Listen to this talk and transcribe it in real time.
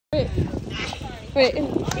Wait. Wait.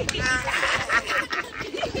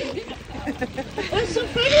 That's so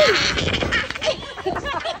funny.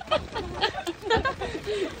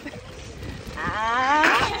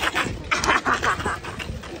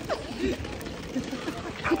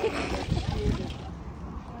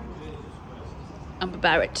 I'm a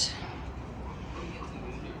Barrett.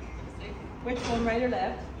 Which one, right or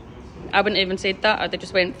left? I wouldn't even say that. I'd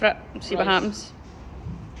just went for it and see what happens.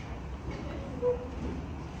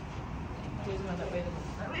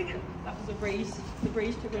 That was a breeze. The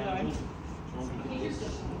breeze took it down.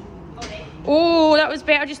 Oh, that was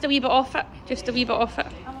better. Just a wee bit off it. Just a wee bit off it.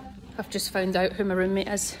 I've just found out who my roommate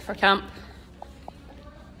is for camp.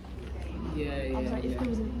 I was like, if there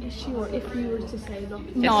was an issue or if we were to say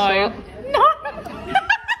look. No. No.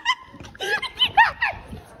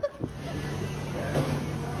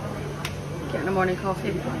 Getting a morning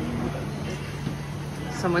coffee.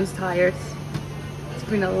 Someone's tired. It's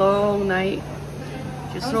been a long night.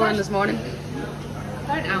 She's snoring this morning.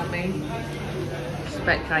 Don't out me. She's a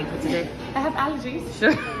bit cranky today. I have allergies.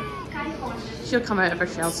 She'll come out of her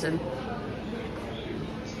shell soon.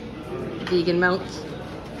 Vegan milk.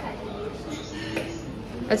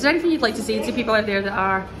 Is there anything you'd like to say to people out there that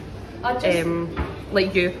are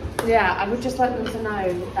like you? Yeah, I would just like them to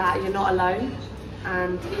know that you're not alone,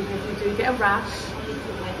 and even if you do get a rash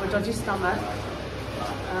or a dodgy stomach,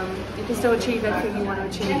 you can still achieve everything you want to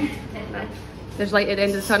achieve. No? There's light at the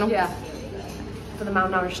end of the tunnel? Yeah, for the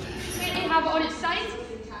malnourished. Have it on its side.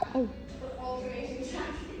 Oh.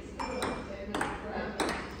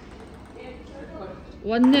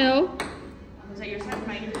 1-0. Is that your second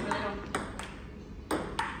mind?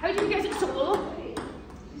 How do you get it so low?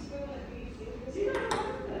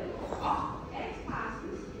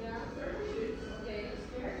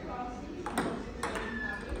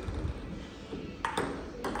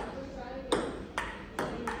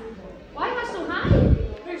 Why am I so high?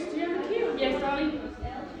 First, do you have a cue? Yes, darling.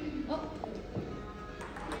 Oh.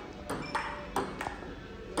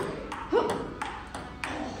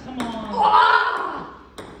 Come on.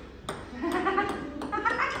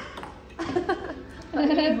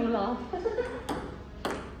 Evil laugh.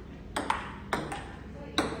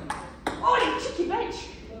 Oh, you cheeky bitch!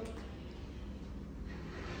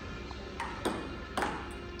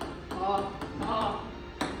 Oh.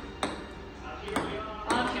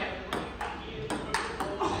 Okay.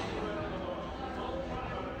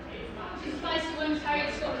 Spicy ones,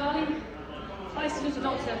 Harriet Scott, darling. Spicy little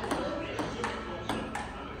doctor.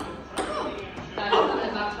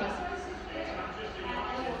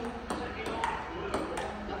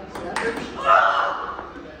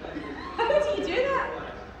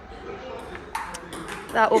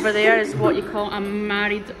 That over there is what you call a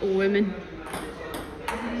married woman.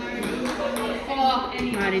 Oh,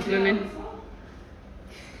 married woman.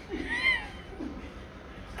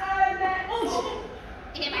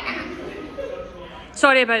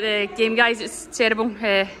 Sorry about the game, guys. It's terrible.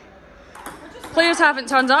 Players haven't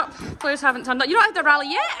turned up. You don't have to rally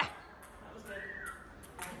yet.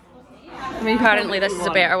 I mean, apparently this is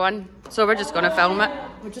a better one, so we're just going to film it.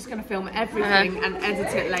 We're just going to film everything and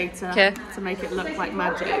edit it later to make it look like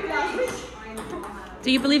magic.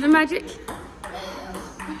 Do you believe in magic?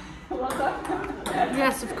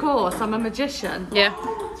 Yes, of course. I'm a magician. Yeah.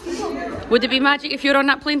 Would it be magic if you were on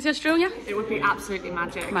that plane to Australia? It would be absolutely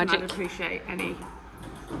magic. Magic. And I'd appreciate any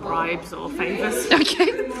bribes or favours.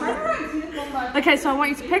 Okay. Okay, so I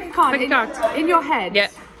want you to pick a card. Pick a card. In your head. Yeah.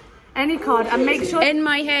 Any card, and make sure... In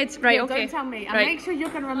my head. Right, Yeah, okay. Don't tell me. And Right. make sure you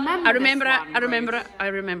can remember I remember this it. one. I remember it. I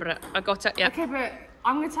remember it. I got it. Yeah. Okay, but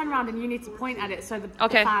I'm going to turn around and you need to point at it so the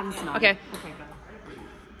Okay. fans know. Okay. Okay, go.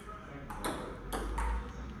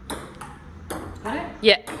 Got it?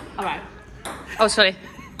 Yeah. All right. Oh, sorry.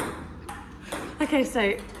 Okay,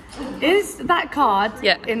 so is that card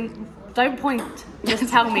in... Don't point. Just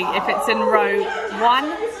tell me if it's in row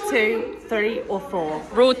 1, 2, 3 or 4.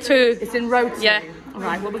 Row 2. It's in row 2. Yeah. All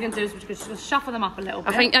right, what we're going to do is we're just going to shuffle them up a little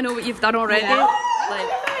bit. I think I know what you've done already. Yeah. Like,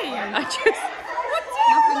 I just...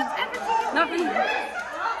 Nothing.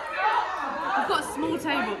 I've got a small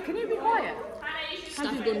table. Can you be quiet?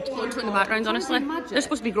 Stuff is going to in the background, honestly. Magic. They're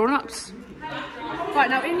supposed to be grown-ups. Right,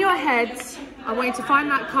 now in your heads, I want you to find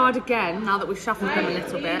that card again, now that we've shuffled them a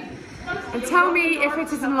little bit. And tell me if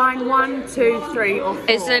it is in line 1, 2, 3 or 4.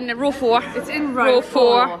 It's in row 4. It's in row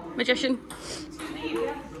 4. Magician.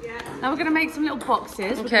 Now we're going to make some little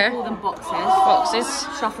boxes. Okay. We're going to call them boxes.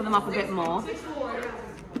 Boxes. Shuffle them up a bit more.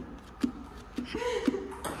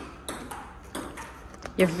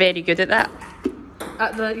 You're very good at that.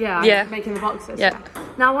 At the, Yeah. making the boxes. Yeah.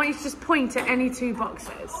 Now I want you to just point at any 2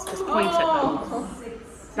 boxes. Just point at them.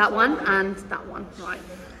 That one and that one, right.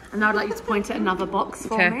 And now I'd like you to point at another box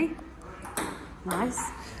for me. Nice.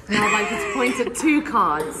 Now I'd like you to point at 2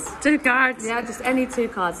 cards. 2 cards? Yeah, just any 2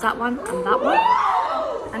 cards. That one and that one.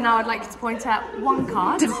 And now I'd like you to point at 1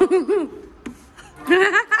 card.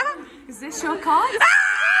 Is this your card?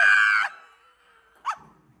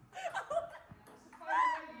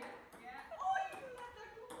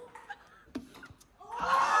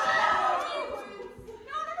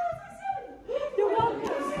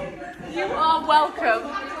 You are welcome.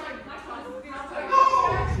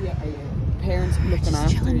 Parents looking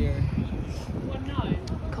after you.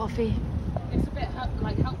 Coffee. It's a bit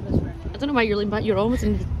like helpless, really. I don't know why you're leaning back. You're almost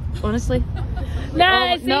in, honestly. No,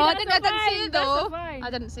 I see, didn't that's see it though. fine. I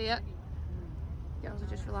didn't see it. Girls are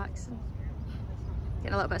just relaxing.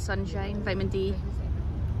 Getting a little bit of sunshine, vitamin D.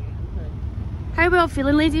 How well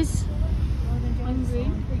feeling, ladies?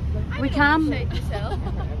 Hungry. We can. Shake yourself.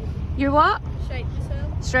 You're what? Shake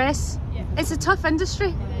yourself. Stress. Yeah. It's a tough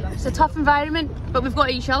industry. It's a tough environment, but we've got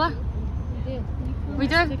each other. We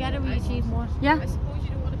do. Together we achieve more. Yeah. I suppose you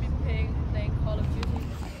don't want to be playing Call of Duty.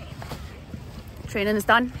 Training is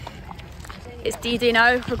done. It's D-Day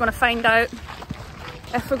now. We're going to find out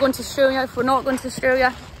if we're going to Australia, if we're not going to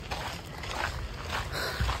Australia.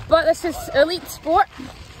 But this is elite sport,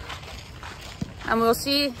 and we'll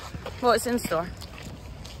see what's in store.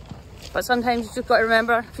 But sometimes you've just got to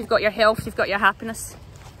remember, if you've got your health, you've got your happiness.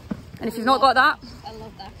 And if you've not got that, I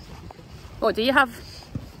love that. what do you have?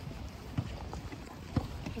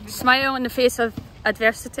 Smile in the face of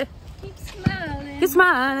adversity. Keep smiling. Keep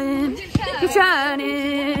smiling. Keep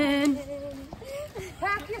shining.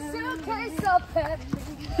 Pack your suitcase up and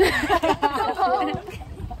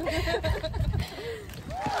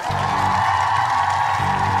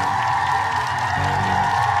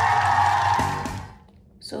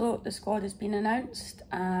So the squad has been announced,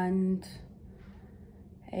 and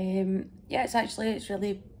yeah, it's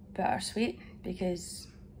really bittersweet because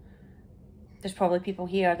there's probably people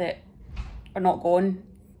here that are not going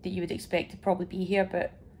that you would expect to probably be here,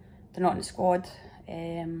 but they're not in the squad.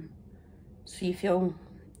 So you feel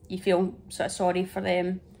sort of sorry for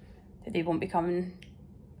them that they won't be coming.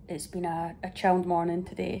 It's been a chilled morning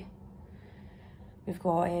today. We've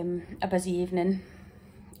got a busy evening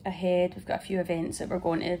ahead. We've got a few events that we're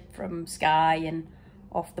going to from Skye and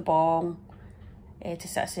off the ball to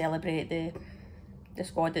sort of celebrate the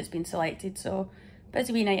squad that's been selected. So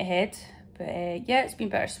busy wee night ahead, but yeah, it's been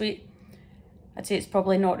bittersweet. I'd say it's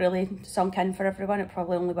probably not really sunk in for everyone. It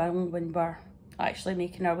probably only will when we're actually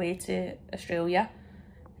making our way to Australia.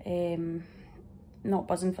 Not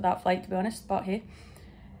buzzing for that flight, to be honest, but hey.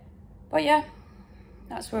 But yeah,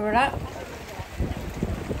 that's where we're at.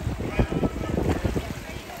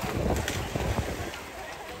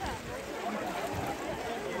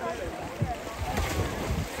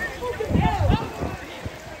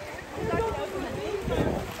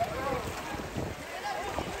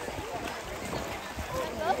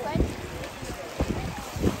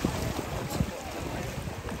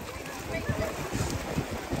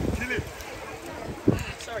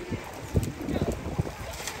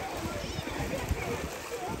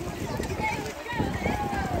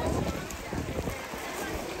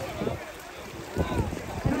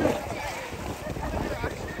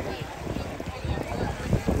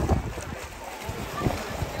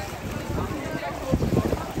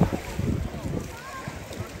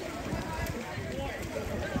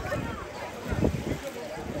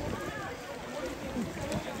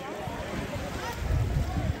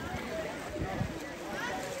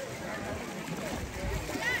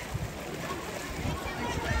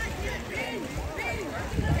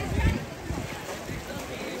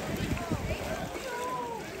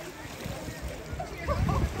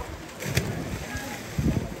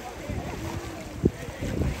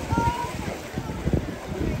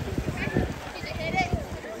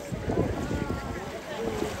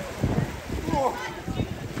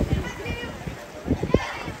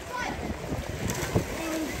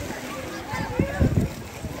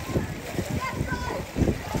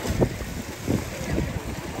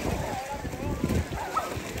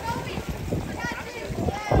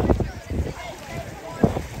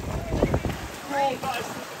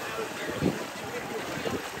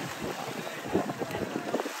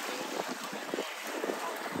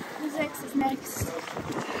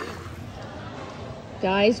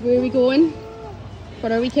 Guys, where are we going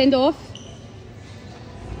for our weekend off?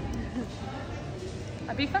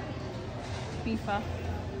 Ibiza? Ibiza.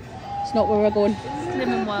 It's not where we're going. Slim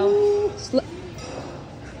and well.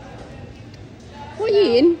 What are you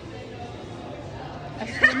eating? A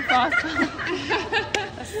slim fast.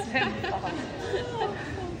 A slim fast.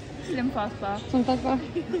 Slim fast bar. Some fast bar.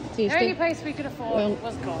 The only place we could afford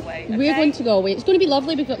was Galway. Okay? We're going to Galway. It's going to be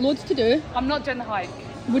lovely. We've got loads to do. I'm not doing the hike.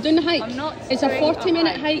 We're doing the hike. I'm not. It's a doing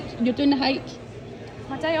 40-minute hike. You're doing the hike.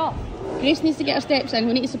 My day off. Grace needs to get her steps in.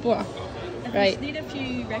 We need to support her. I just need a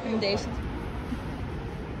few recommendations.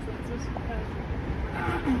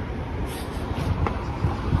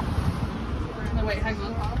 No, wait, hang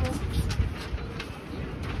on.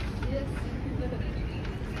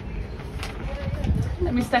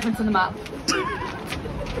 Let me step into the map.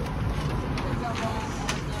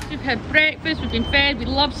 We've had breakfast, we've been fed, we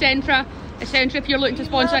love Centra. Centra, if you're looking to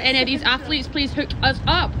sponsor any of these athletes, please hook us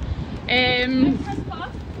up.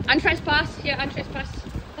 Interest pass, yeah, interest pass.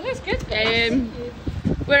 That looks good.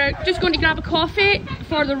 We're just going to grab a coffee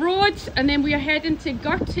for the roads and then we are heading to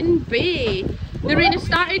Gurton Bay. The rain has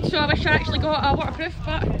started, so I wish I actually got a waterproof,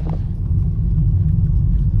 but...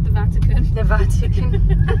 The Vatican. The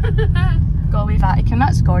Vatican. Galway Vatican,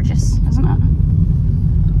 that's gorgeous, isn't it?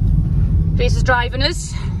 Grace is driving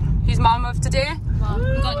us. He's mum of today.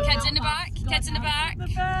 We've got kids in the back, kids in the back.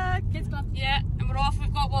 Kids club. Yeah, and we're off.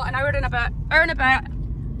 We've got what, an hour and a bit. Hour and a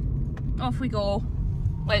bit. Off we go.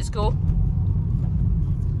 Let's go.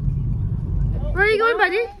 Where are you going,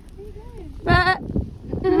 buddy? Bye.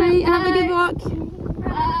 Right, have a good walk.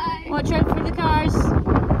 Bye. Watch out for the cars.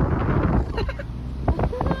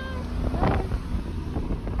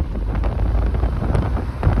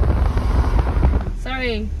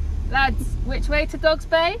 Sorry, lads. Which way to Dogs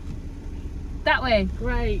Bay? That way.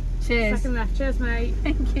 Great. Cheers. Second left. Cheers, mate.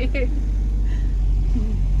 Thank you.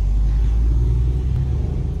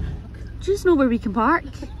 Do you just know where we can park?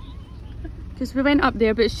 Because we went up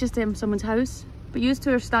there, but it's just someone's house. But you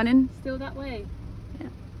two are stunning. Still that way.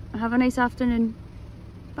 Yeah. Have a nice afternoon.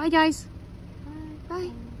 Bye, guys.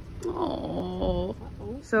 Bye. Bye. Oh.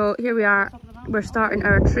 So here we are. We're starting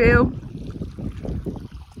our trail.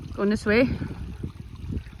 Going this way.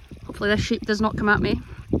 Hopefully this sheep does not come at me.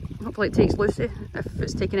 Hopefully it takes Lucy, if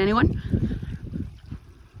it's taking anyone.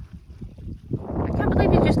 I can't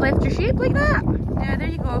believe you just left your sheep like that. Yeah, there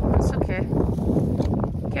you go. It's okay.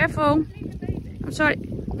 Careful. I'm sorry.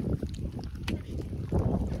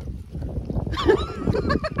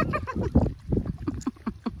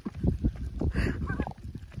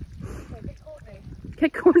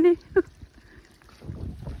 Get corny.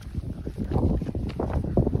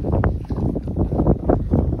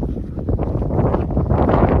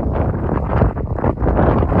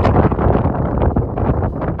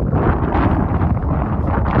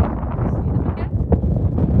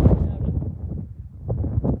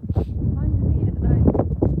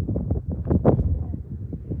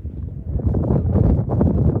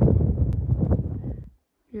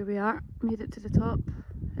 Here we are, made it to the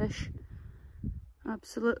top-ish.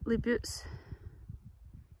 Absolutely boots.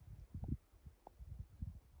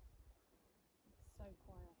 So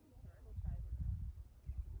quiet.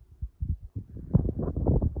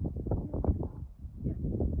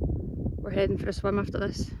 We're heading for a swim after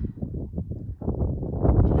this.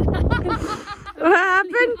 What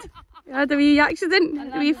happened? You had a wee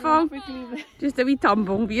accident, a wee fall. Just a wee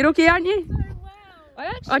tumble. But you're okay, aren't you?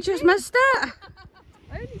 I just missed it.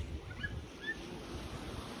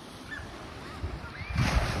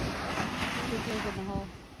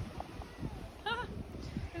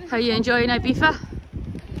 How are you enjoying Ibiza?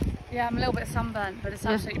 Yeah, I'm a little bit sunburnt, but it's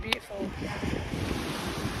absolutely beautiful.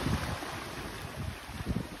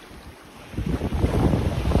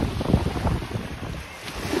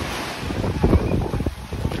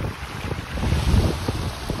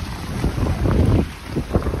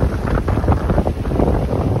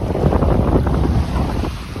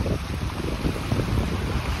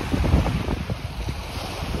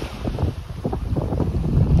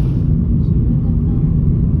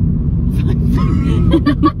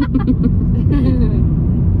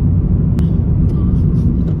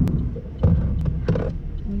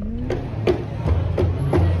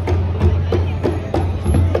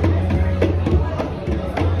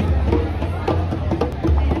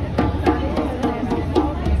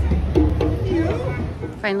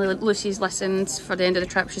 Finally, Lucy's listened for the end of the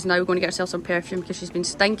trip. She's now going to get herself some perfume because she's been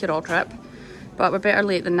stinking all trip. But we're better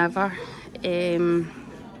late than never.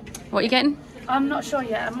 What are you getting? I'm not sure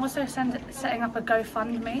yet. I'm also setting up a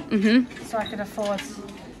GoFundMe so I can afford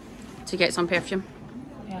to get some perfume.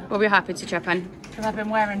 Yeah. Well, we're happy to chip in. Because I've been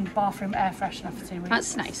wearing bathroom air freshener for 2 weeks.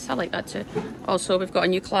 That's nice. I like that too. Also, we've got a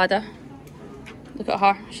new Claddagh. Look at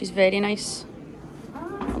her. She's very nice.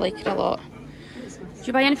 I like her a lot. Did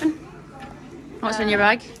you buy anything? What's in your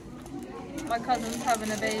bag? My cousin's having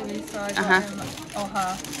a baby, so I got him or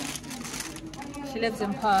her. She lives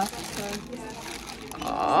in Perth, so.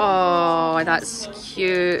 Oh, that's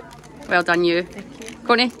cute. Well done, you.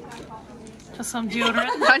 Connie? Just some deodorant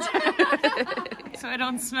so I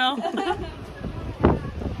don't smell.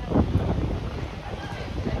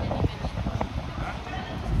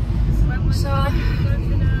 So,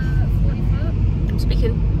 I'm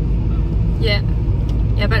speaking. Yeah,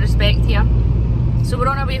 a bit of respect here. So we're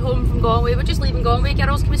on our way home from Galway. We're just leaving Galway.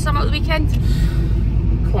 Girls, can we sum up the weekend?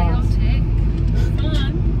 Chaotic.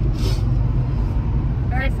 Fun.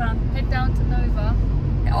 Very fun. Head down to Nova.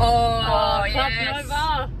 Oh yes.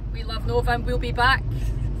 Nova. We love Nova and we'll be back.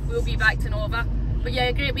 We'll be back to Nova. But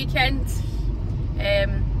yeah, great weekend.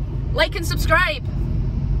 Like and subscribe.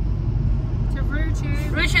 To Ruesha.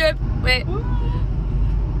 Ruesha. Wait.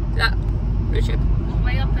 That Ruesha.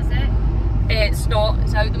 Way up, is it? It's not.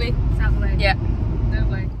 It's out the way. It's out the way. Yeah. No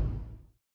way.